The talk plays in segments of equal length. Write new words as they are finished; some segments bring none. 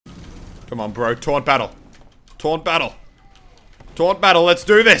Come on, bro. Taunt battle. Taunt battle. Taunt battle. Let's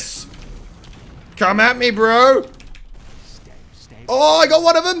do this. Come at me, bro. Oh, I got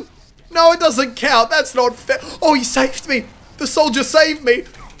one of them. No, it doesn't count. That's not fair. Oh, he saved me. The soldier saved me.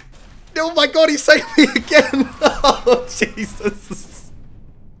 Oh my god, he saved me again. Oh, Jesus.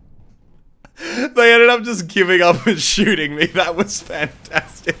 They ended up just giving up and shooting me. That was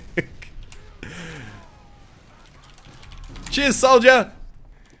fantastic. Cheers, soldier.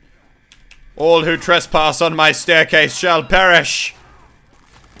 All who trespass on my staircase shall perish.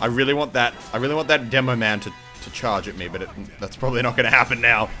 I really want that. I really want that demo man to charge at me, but that's probably not going to happen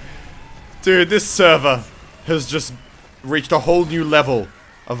now. Dude, this server has just reached a whole new level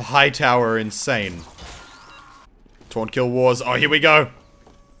of Hightower insane. Taunt kill wars. Oh, here we go.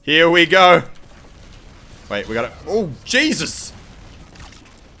 Here we go. Wait, we gotta... Oh, Jesus.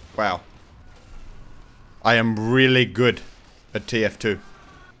 Wow. I am really good at TF2.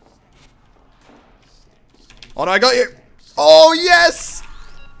 Oh, no, I got you. Oh, yes.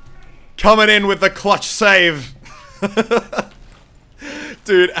 Coming in with the clutch save.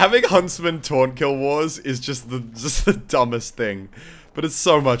 Dude, having Huntsman taunt kill wars is just the dumbest thing. But it's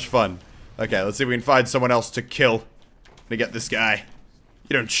so much fun. Okay, let's see if we can find someone else to kill. To get this guy.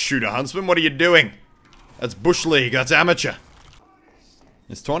 You don't shoot a Huntsman, what are you doing? That's Bush League, that's amateur.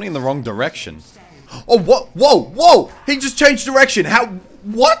 It's taunting in the wrong direction. Oh, what? Whoa, whoa! He just changed direction. How?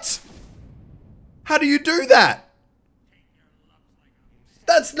 What? How do you do that?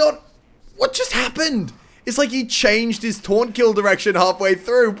 That's not... What just happened? It's like he changed his taunt kill direction halfway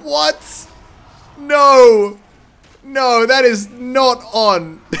through. What? No. No, that is not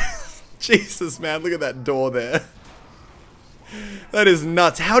on. Jesus, man. Look at that door there. That is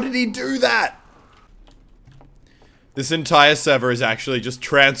nuts. How did he do that? This entire server is actually just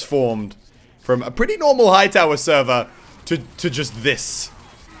transformed from a pretty normal Hightower server to just this.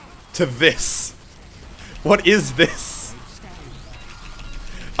 To this. What is this?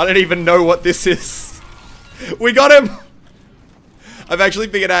 I don't even know what this is. We got him! I've actually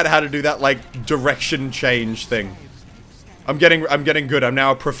figured out how to do that, like, direction change thing. I'm getting good. I'm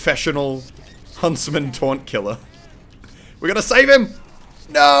now a professional Huntsman taunt killer. We gotta save him!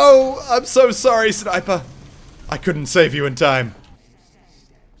 No! I'm so sorry, Sniper. I couldn't save you in time.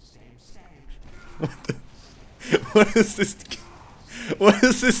 What is this? What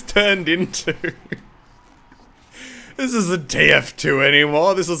is this turned into? This isn't TF2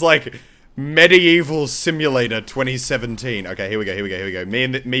 anymore. This is like Medieval Simulator 2017. Okay, here we go, here we go, here we go.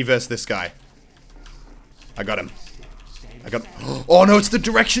 Me versus this guy. I got him. I got... Oh no, it's the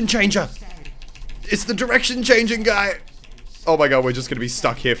direction changer! It's the direction changing guy! Oh my god, we're just gonna be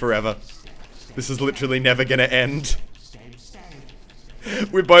stuck here forever. This is literally never gonna end.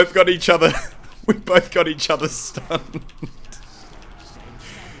 We both got each other... We both got each other stunned.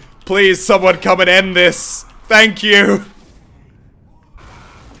 Please, someone come and end this! Thank you!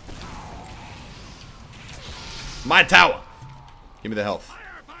 My tower! Give me the health.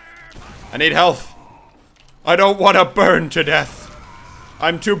 I need health. I don't want to burn to death.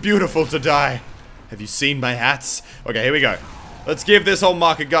 I'm too beautiful to die. Have you seen my hats? Okay, here we go. Let's give this whole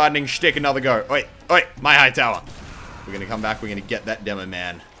market gardening shtick another go. Wait, wait, my Hightower. We're gonna come back, we're gonna get that demo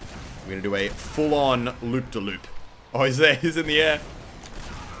man. We're gonna do a full-on loop-de-loop. Oh, he's there, he's in the air.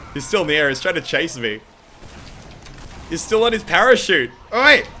 He's still in the air, he's trying to chase me. He's still on his parachute. Oh,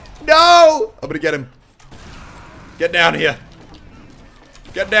 wait, no! I'm gonna get him. Get down here.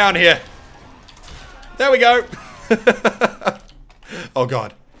 Get down here. There we go. Oh,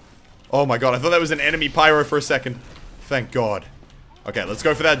 God. Oh, my God. I thought that was an enemy pyro for a second. Thank God. Okay, let's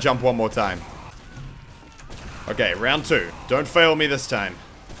go for that jump one more time. Okay, round 2. Don't fail me this time.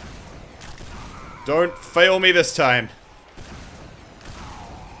 Don't fail me this time.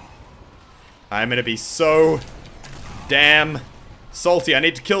 I'm gonna be so damn salty. I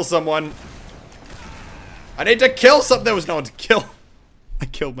need to kill someone. I need to kill something. There was no one to kill. I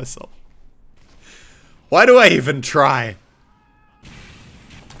killed myself. Why do I even try?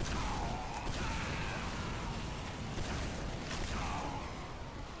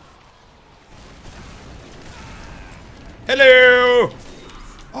 Hello.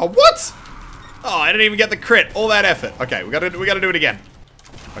 Oh, what? Oh, I didn't even get the crit. All that effort. Okay, we gotta do it again.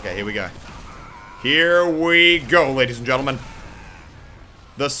 Okay, here we go. Here we go, ladies and gentlemen.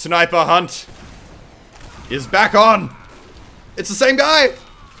 The sniper hunt is back on. It's the same guy.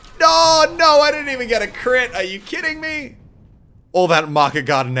 No, no, I didn't even get a crit. Are you kidding me? All that market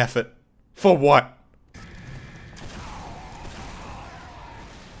garden effort. For what?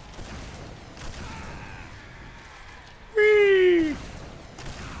 Whee!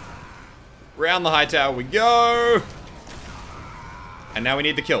 Round the Hightower we go. And now we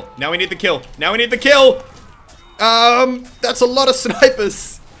need the kill. Now we need the kill. Now we need the kill! That's a lot of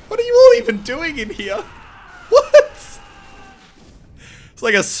snipers. What are you all even doing in here? What? It's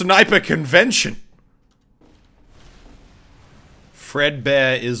like a sniper convention.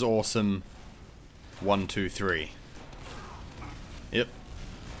 Fredbear is awesome. 1, 2, 3. Yep.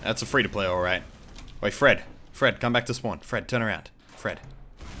 That's a free-to-play, alright. Wait, Fred. Fred, come back to spawn. Fred, turn around. Fred.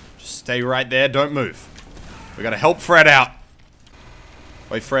 Just stay right there. Don't move. We gotta help Fred out.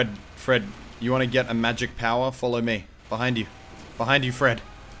 Wait, Fred. Fred, you wanna get a magic power? Follow me. Behind you. Behind you, Fred.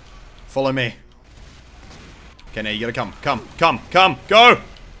 Follow me. Okay, now you gotta come. Come. Come. Come. Go!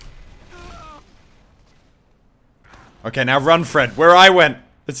 Okay, now run, Fred. Where I went.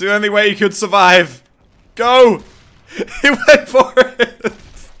 It's the only way you could survive. Go! He went for it!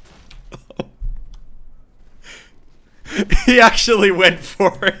 He actually went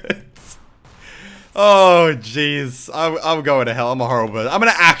for it. Oh, jeez. I'm going to hell. I'm a horrible person. I'm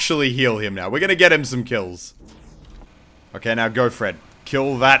gonna actually heal him now. We're gonna get him some kills. Okay, now go, Fred.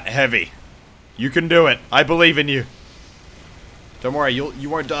 Kill that heavy. You can do it. I believe in you. Don't worry. You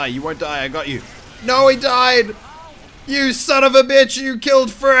won't die. You won't die. I got you. No, he died! You son of a bitch! You killed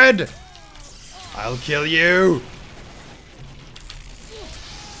Fred! I'll kill you!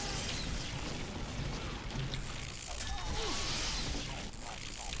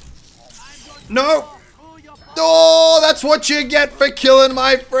 No! Oh, that's what you get for killing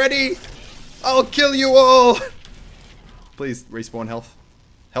my Freddy! I'll kill you all! Please, respawn health.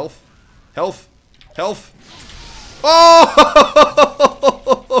 Health? Health? Health? Oh!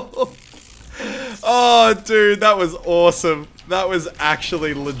 Oh, dude, that was awesome. That was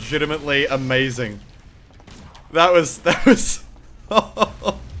actually legitimately amazing. That was... I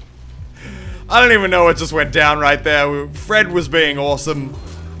don't even know what just went down right there. Fred was being awesome.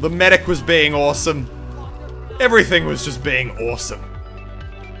 The medic was being awesome. Everything was just being awesome.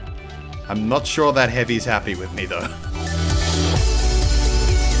 I'm not sure that Heavy's happy with me, though.